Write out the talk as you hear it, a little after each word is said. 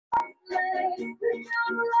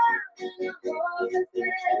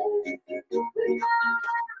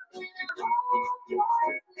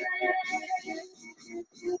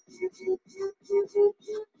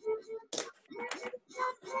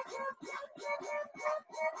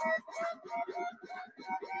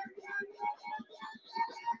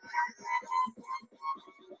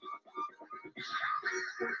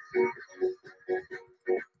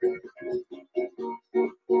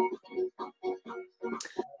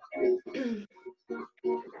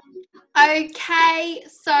Okay,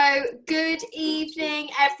 so good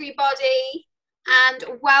evening everybody and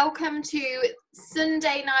welcome to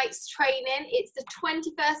Sunday night's training. It's the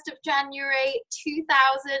 21st of January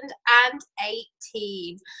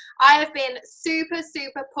 2018. I have been super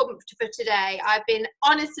pumped for today. I've been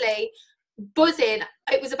honestly buzzing.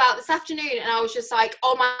 It was about this afternoon and I was just like,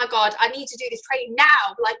 oh my god, I need to do this training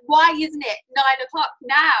now. Like, why isn't it 9 o'clock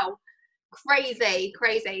now? Crazy.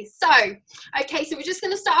 So okay, so we're just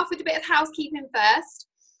going to start off with a bit of housekeeping first,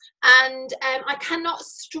 and I cannot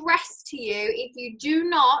stress to you, if you do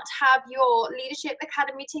not have your Leadership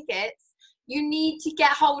Academy tickets, you need to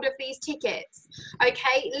get hold of these tickets.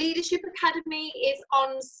 Okay, Leadership Academy is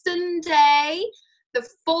on Sunday the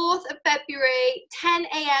 4th of February, 10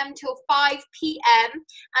 a.m. till 5 p.m.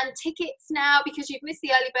 and tickets now, because you've missed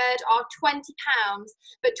the early bird, are £20.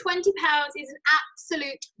 But £20 is an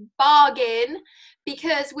absolute bargain,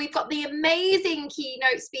 because we've got the amazing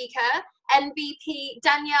keynote speaker, MVP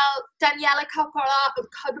Daniela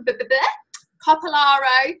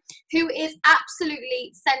Copolaro, who is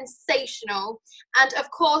absolutely sensational. And of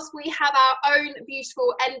course, we have our own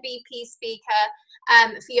beautiful MVP speaker,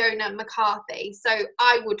 Fiona McCarthy. So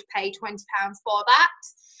I would pay £20 for that.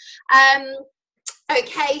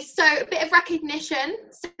 Okay, so a bit of recognition.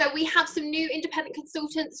 So we have some new independent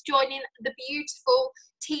consultants joining the beautiful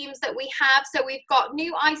teams that we have. So we've got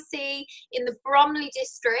new IC in the Bromley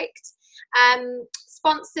district,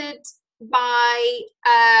 sponsored by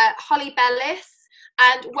Holly Bellis,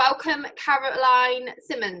 and welcome Caroline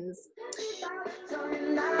Simmons.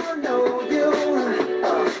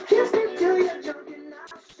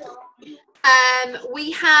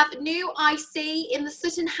 We have new IC in the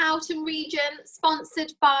Sutton Houghton region,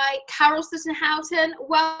 sponsored by Carol Sutton Houghton.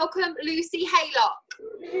 Welcome Lucy Haylock.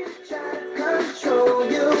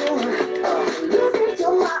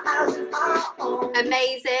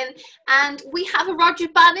 Amazing. And we have a Roger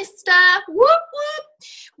Bannister. Whoop whoop.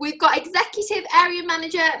 We've got Executive Area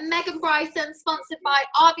Manager Megan Bryson, sponsored by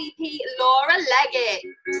RVP Laura Leggett.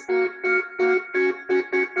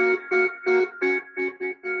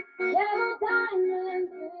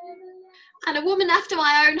 And a woman after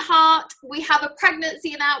my own heart, we have a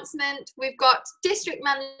pregnancy announcement. We've got District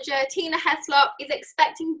Manager Tina Heslop is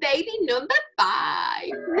expecting baby number 5.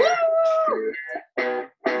 Woo!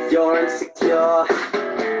 You're insecure,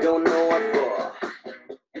 don't know what for.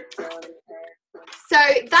 So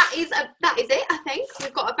that is it, I think.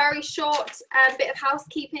 We've got a very short bit of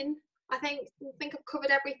housekeeping. I think I've covered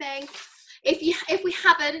everything. If we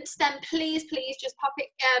haven't, then please just pop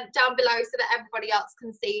it down below so that everybody else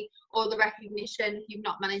can see all the recognition if you've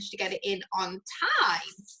not managed to get it in on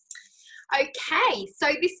time. Okay, so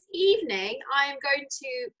this evening I am going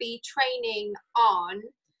to be training on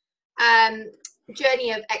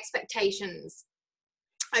journey of expectations.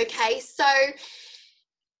 Okay, so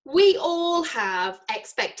we all have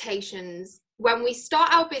expectations. When we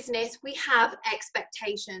start our business, we have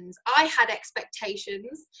expectations. I had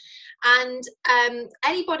expectations, and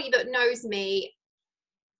anybody that knows me,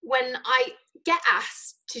 when I get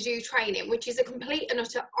asked to do training, which is a complete and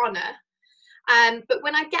utter honour, but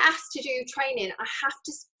when I get asked to do training, I have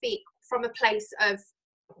to speak from a place of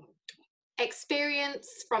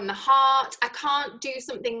experience, from the heart. I can't do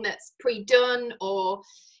something that's pre-done, or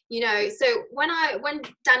so when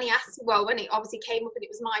Danny asked, when it obviously came up and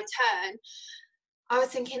it was my turn, I was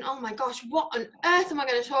thinking, oh my gosh, what on earth am I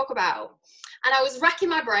going to talk about? And I was racking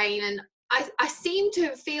my brain, and I seem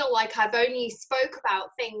to feel like I've only spoke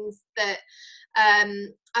about things that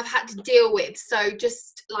I've had to deal with. So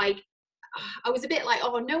just like, I was a bit like,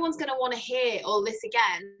 oh, no one's going to want to hear all this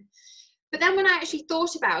again. But then when I actually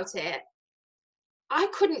thought about it, I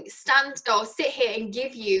couldn't stand or sit here and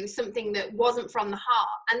give you something that wasn't from the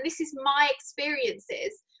heart. And this is my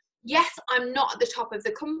experiences. Yes, I'm not at the top of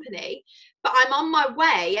the company, but I'm on my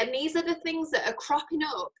way. And these are the things that are cropping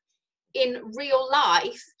up in real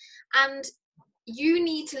life. And you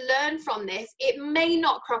need to learn from this. It may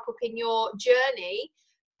not crop up in your journey,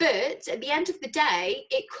 but at the end of the day,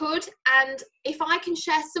 it could. And if I can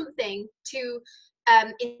share something to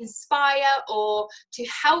inspire or to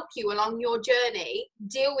help you along your journey,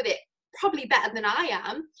 deal with it probably better than I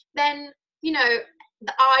am, then, you know,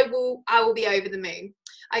 I will be over the moon.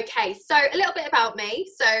 Okay, so a little bit about me.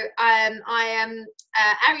 So I am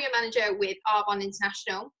area manager with Arbonne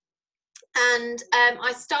International, and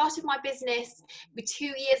I started my business 2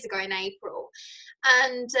 years ago in April,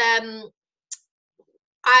 and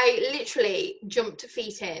I literally jumped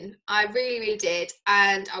feet in. I really did,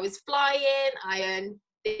 and I was flying. I earned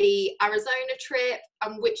the Arizona trip,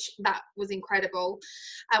 which that was incredible.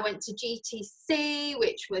 I went to GTC,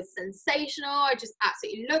 which was sensational. I just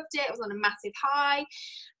absolutely loved it. I was on a massive high.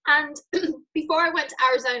 And before I went to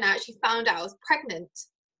Arizona, I actually found out I was pregnant.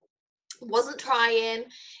 Wasn't trying.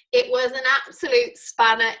 It was an absolute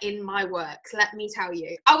spanner in my works, let me tell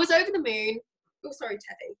you. I was over the moon. Oh, sorry,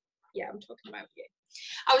 Teddy. Yeah, I'm talking about you.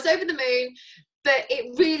 I was over the moon, but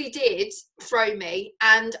it really did throw me,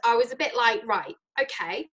 and I was a bit like, right,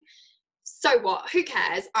 okay, so what? Who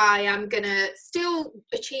cares? I am gonna still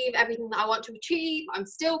achieve everything that I want to achieve. I'm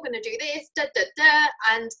still gonna do this,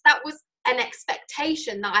 and that was an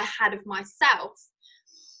expectation that I had of myself.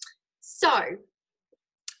 So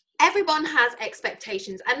everyone has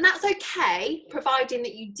expectations, and that's okay, providing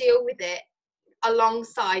that you deal with it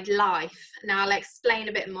alongside life. Now I'll explain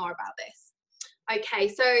a bit more about this. Okay,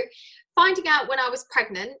 so finding out when I was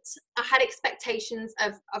pregnant, I had expectations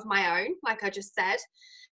of my own, like I just said,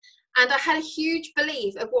 and I had a huge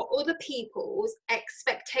belief of what other people's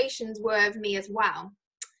expectations were of me as well.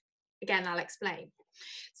 Again, I'll explain.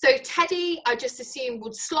 So Teddy, I just assumed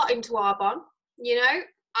would slot into Arbonne, you know.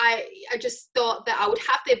 I just thought that I would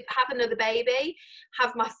have to have another baby,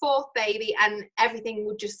 have my 4th baby, and everything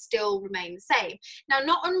would just still remain the same. Now,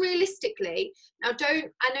 not unrealistically, I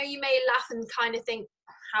know you may laugh and kind of think,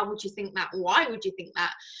 how would you think that? Why would you think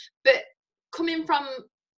that? But coming from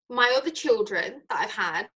my other children that I've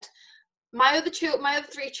had, my other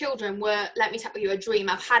 3 children were, let me tell you, a dream.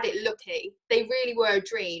 I've had it lucky. They really were a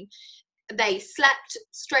dream. They slept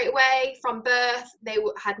straight away from birth. They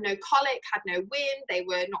had no colic, had no wind. They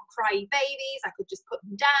were not cryy babies. I could just put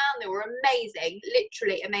them down. They were amazing,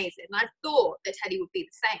 literally amazing. And I thought that Teddy would be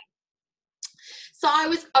the same. So I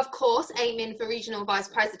was, of course, aiming for regional vice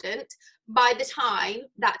president by the time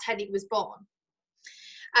that Teddy was born.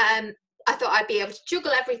 I thought I'd be able to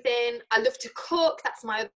juggle everything. I love to cook. That's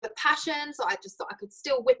my other passion. So I just thought I could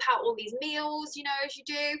still whip out all these meals, you know, as you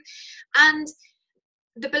do. And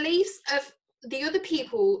the beliefs of the other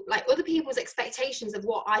people, like other people's expectations of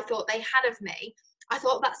what I thought they had of me, I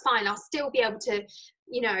thought that's fine. I'll still be able to,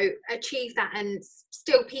 you know, achieve that. And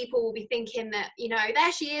still people will be thinking that, you know,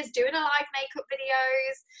 there she is doing her live makeup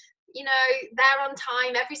videos, you know, they're on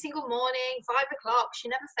time every single morning, 5 o'clock, she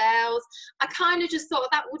never fails. I kind of just thought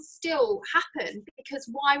that would still happen, because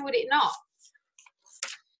why would it not?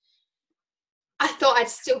 I thought I'd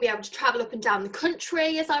still be able to travel up and down the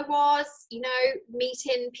country as I was, you know,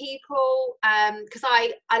 meeting people, because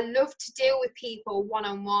I love to deal with people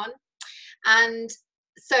one-on-one. And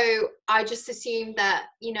so I just assumed that,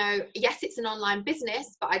 you know, yes, it's an online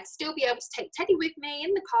business, but I'd still be able to take Teddy with me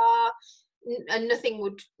in the car, and nothing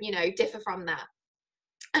would, you know, differ from that.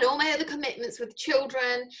 And all my other commitments with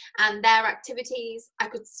children and their activities, I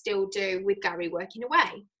could still do with Gary working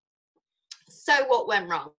away. So what went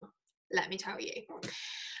wrong? Let me tell you.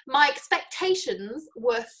 My expectations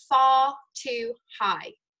were far too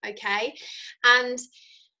high, okay? And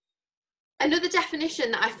another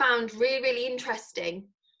definition that I found really, really interesting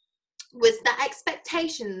was that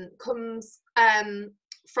expectation comes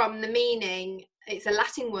from the meaning, it's a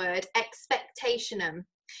Latin word, expectationem,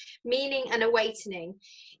 meaning an awakening.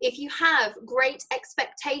 If you have great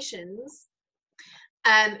expectations,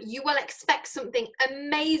 you will expect something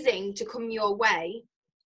amazing to come your way.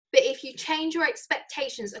 But if you change your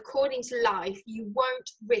expectations according to life, you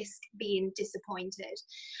won't risk being disappointed.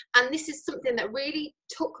 And this is something that really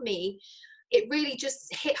took me, it really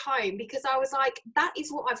just hit home, because I was like, that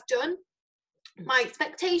is what I've done. My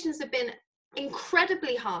expectations have been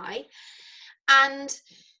incredibly high, and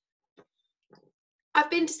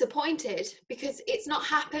I've been disappointed because it's not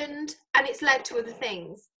happened, and it's led to other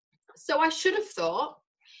things. So I should have thought,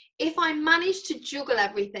 if I manage to juggle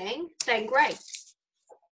everything, then great.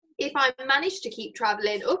 If I manage to keep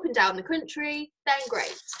traveling up and down the country, then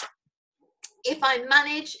great. If I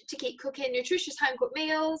manage to keep cooking nutritious home cooked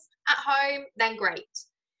meals at home, then great.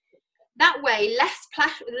 That way,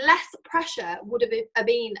 less pressure would have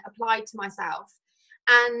been applied to myself.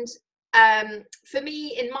 And for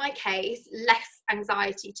me, in my case, less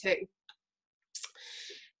anxiety too.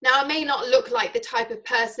 Now, I may not look like the type of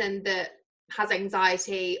person that has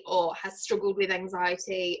anxiety or has struggled with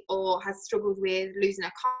anxiety or has struggled with losing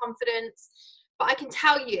her confidence, but I can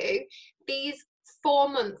tell you these 4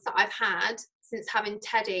 months that I've had since having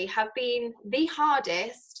Teddy have been the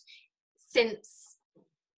hardest since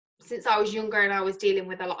I was younger and I was dealing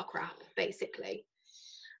with a lot of crap, basically.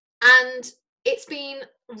 And it's been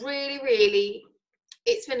really,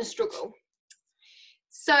 it's been a struggle.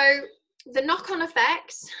 So the knock-on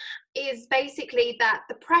effect is basically that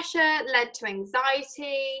the pressure led to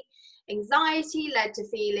anxiety led to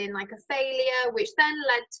feeling like a failure, which then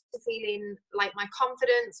led to feeling like my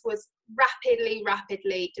confidence was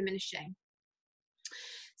rapidly diminishing.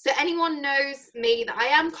 So anyone knows me that I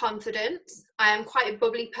am confident, I am quite a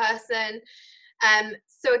bubbly person.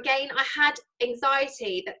 So again, I had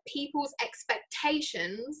anxiety that people's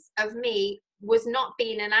expectations of me was not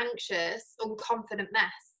being an anxious, unconfident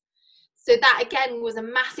mess. So that again was a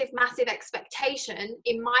massive expectation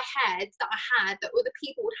in my head that I had that other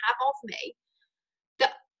people would have of me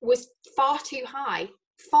that was far too high.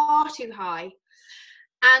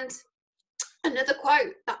 And another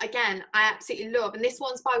quote that again I absolutely love, and this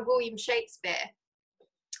one's by William Shakespeare: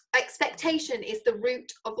 expectation is the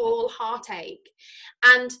root of all heartache.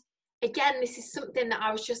 And again, this is something that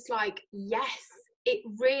I was just like, yes, it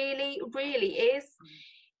really is.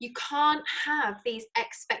 You can't have these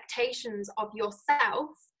expectations of yourself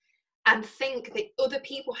and think that other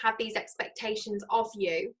people have these expectations of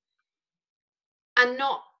you and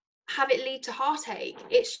not have it lead to heartache.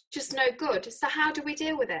 It's just no good. So how do we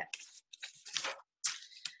deal with it?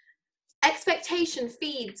 Expectation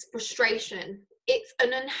feeds frustration. It's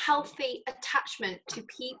an unhealthy attachment to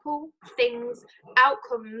people, things,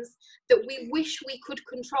 outcomes that we wish we could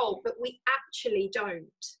control, but we actually don't.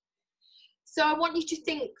 So I want you to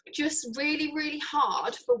think just really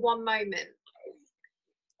hard for one moment.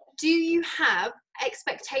 Do you have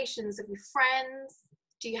expectations of your friends?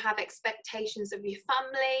 Do you have expectations of your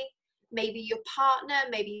family? Maybe your partner,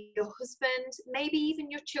 maybe your husband, maybe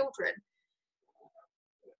even your children?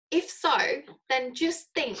 If so, then just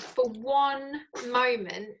think for one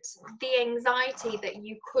moment the anxiety that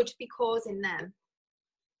you could be causing them.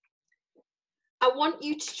 I want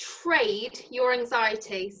you to trade your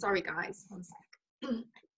anxiety. Sorry, guys. One sec.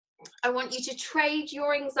 I want you to trade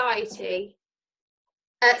your anxiety,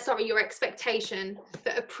 your expectation for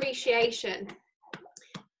appreciation,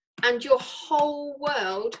 and your whole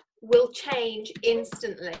world will change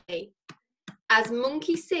instantly. As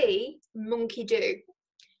monkey see, monkey do.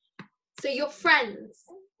 So your friends,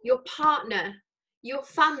 your partner, your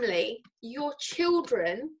family, your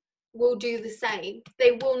children will do the same.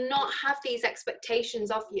 They will not have these expectations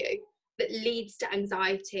of you that leads to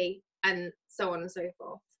anxiety and so on and so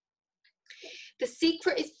forth. The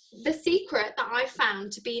secret that I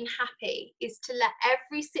found to being happy is to let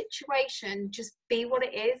every situation just be what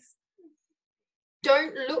it is.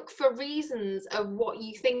 Don't look for reasons of what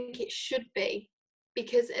you think it should be,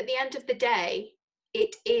 because at the end of the day,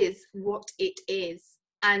 it is what it is,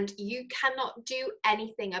 and you cannot do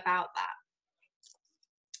anything about that.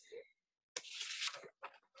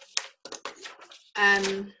 I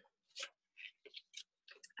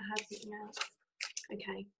have something else.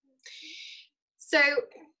 Okay. So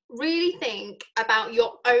really think about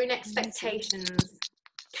your own expectations.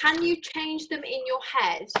 Can you change them in your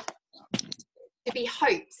head to be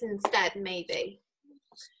hopes instead, maybe?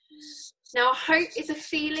 Now, hope is a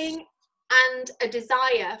feeling and a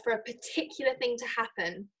desire for a particular thing to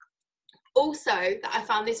happen. Also, that I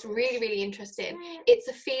found this really interesting, it's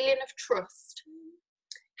a feeling of trust.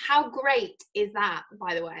 How great is that,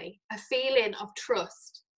 by the way? A feeling of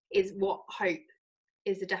trust is what hope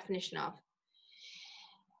is the definition of.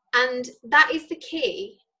 And that is the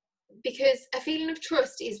key, because a feeling of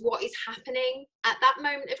trust is what is happening at that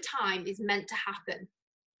moment of time is meant to happen.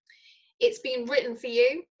 It's been written for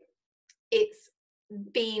you. It's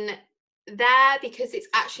been there because it's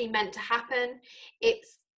actually meant to happen.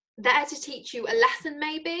 It's there to teach you a lesson,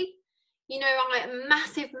 maybe. You know, I'm a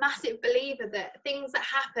massive believer that things that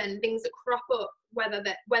happen, things that crop up,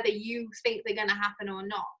 whether you think they're going to happen or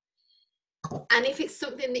not. And if it's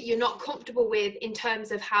something that you're not comfortable with in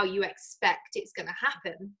terms of how you expect it's going to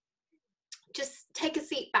happen, just take a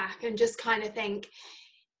seat back and just kind of think,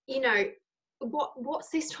 you know, what's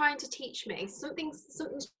this trying to teach me? Something's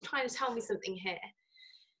trying to tell me something here.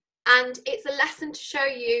 And it's a lesson to show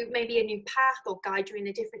you maybe a new path or guide you in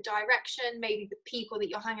a different direction. Maybe the people that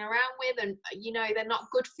you're hanging around with, and you know they're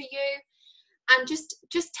not good for you. And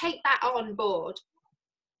just take that on board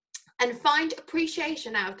and find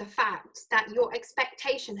appreciation out of the fact that your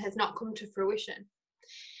expectation has not come to fruition.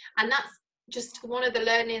 And that's just one of the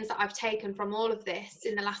learnings that I've taken from all of this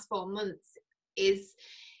in the last 4 months, is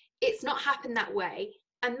it's not happened that way.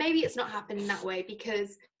 And maybe it's not happening that way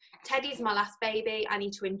because Teddy's my last baby. I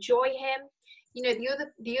need to enjoy him. you know,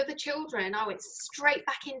 the other children, I went straight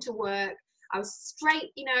back into work. I was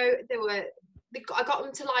straight, you know, I got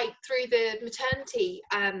them to like through the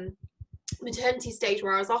maternity stage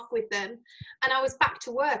where I was off with them, and I was back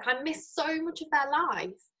to work. I missed so much of their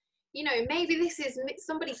life. You know, maybe this is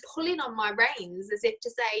somebody pulling on my reins as if to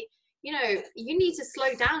say, you know, you need to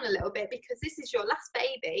slow down a little bit because this is your last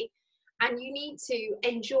baby and you need to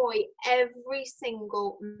enjoy every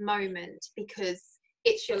single moment because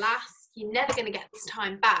it's your last. You're never going to get this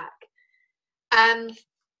time back. And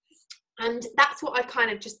that's what I kind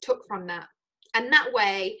of just took from that. And that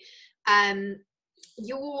way,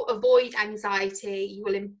 you will avoid anxiety,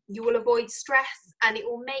 you will avoid stress, and it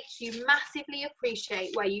will make you massively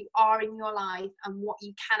appreciate where you are in your life and what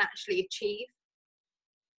you can actually achieve.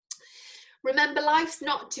 Remember, life's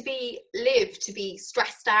not to be lived to be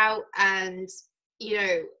stressed out and, you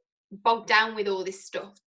know, bogged down with all this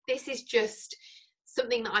stuff. This is just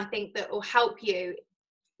something that I think that will help you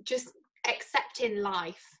just accepting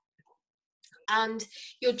life. And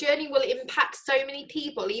your journey will impact so many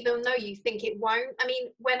people, even though you think it won't. I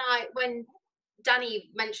mean, when Danny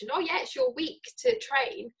mentioned, oh yeah, it's your week to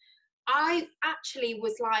train, I actually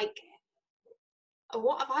was like, oh,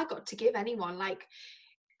 what have I got to give anyone? Like,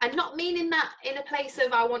 and not meaning that in a place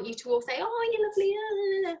of I want you to all say, oh, you're lovely.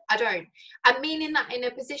 I don't. I'm meaning that in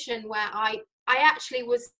a position where I actually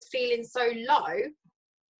was feeling so low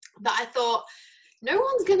that I thought, no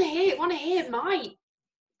one's going to want to hear my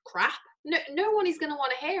crap. No one is going to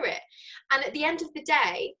want to hear it. And at the end of the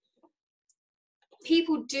day,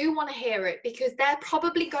 people do want to hear it because they're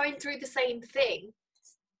probably going through the same thing.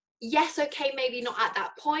 Yes, okay, maybe not at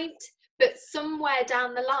that point, but somewhere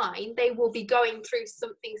down the line, they will be going through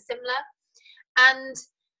something similar. And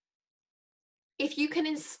if you can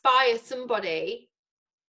inspire somebody,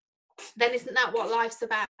 then isn't that what life's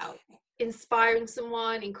about? Inspiring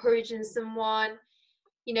someone, encouraging someone,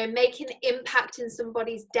 you know, making an impact in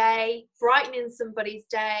somebody's day, brightening somebody's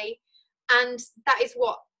day. And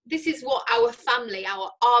this is what our family,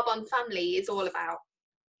 our Arbonne family is all about.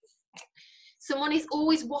 Someone is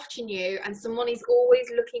always watching you and someone is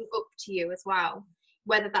always looking up to you as well.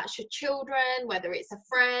 Whether that's your children, whether it's a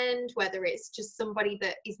friend, whether it's just somebody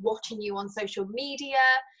that is watching you on social media.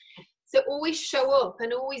 So always show up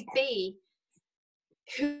and always be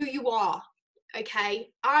who you are.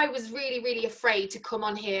 Okay, I was really, really afraid to come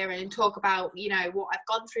on here and talk about, you know, what I've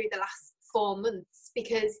gone through the last 4 months,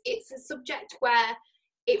 because it's a subject where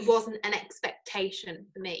it wasn't an expectation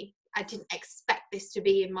for me. I didn't expect this to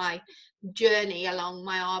be in my journey along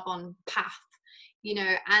my Arbonne path, you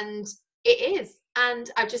know, and it is. And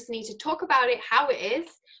I just need to talk about it how it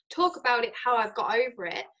is, talk about it how I've got over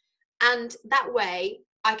it, and that way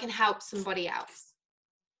I can help somebody else.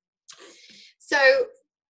 So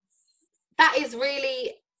that is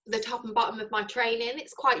really the top and bottom of my training.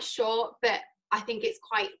 It's quite short, but I think it's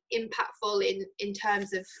quite impactful in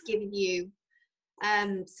terms of giving you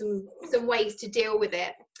some ways to deal with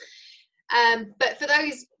it. But for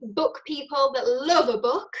those book people that love a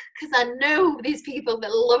book, because I know these people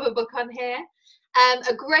that love a book on here,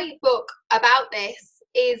 a great book about this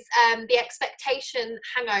is The Expectation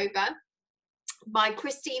Hangover by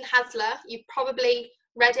Christine Hasler. You've probably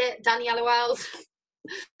read it, Daniela Wells.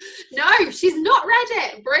 No, she's not read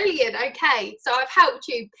it. Brilliant. Okay, so I've helped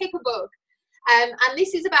you pick a book. And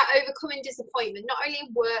this is about overcoming disappointment, not only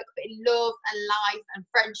in work, but in love and life and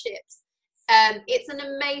friendships. It's an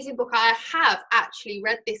amazing book. I have actually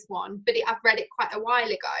read this one, but I've read it quite a while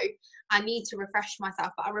ago. I need to refresh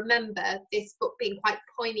myself, but I remember this book being quite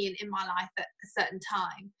poignant in my life at a certain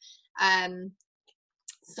time.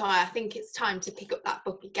 So I think it's time to pick up that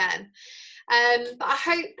book again. But I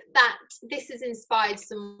hope that this has inspired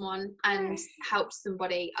someone and helped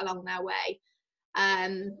somebody along their way.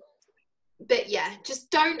 But yeah,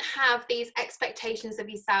 just don't have these expectations of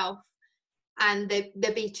yourself and they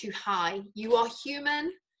be too high. You are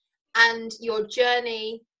human, and your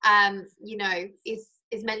journey, you know, is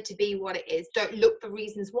meant to be what it is. Don't look for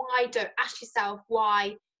reasons why. Don't ask yourself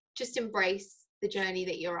why. Just embrace the journey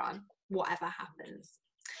that you're on, whatever happens.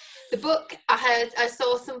 The book, I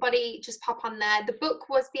saw somebody just pop on there. The book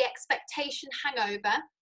was The Expectation Hangover,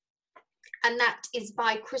 and that is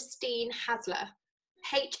by Christine Hasler.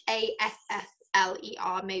 Hassler.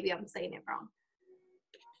 Maybe I'm saying it wrong.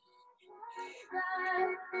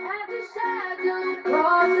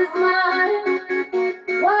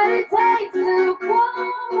 What it takes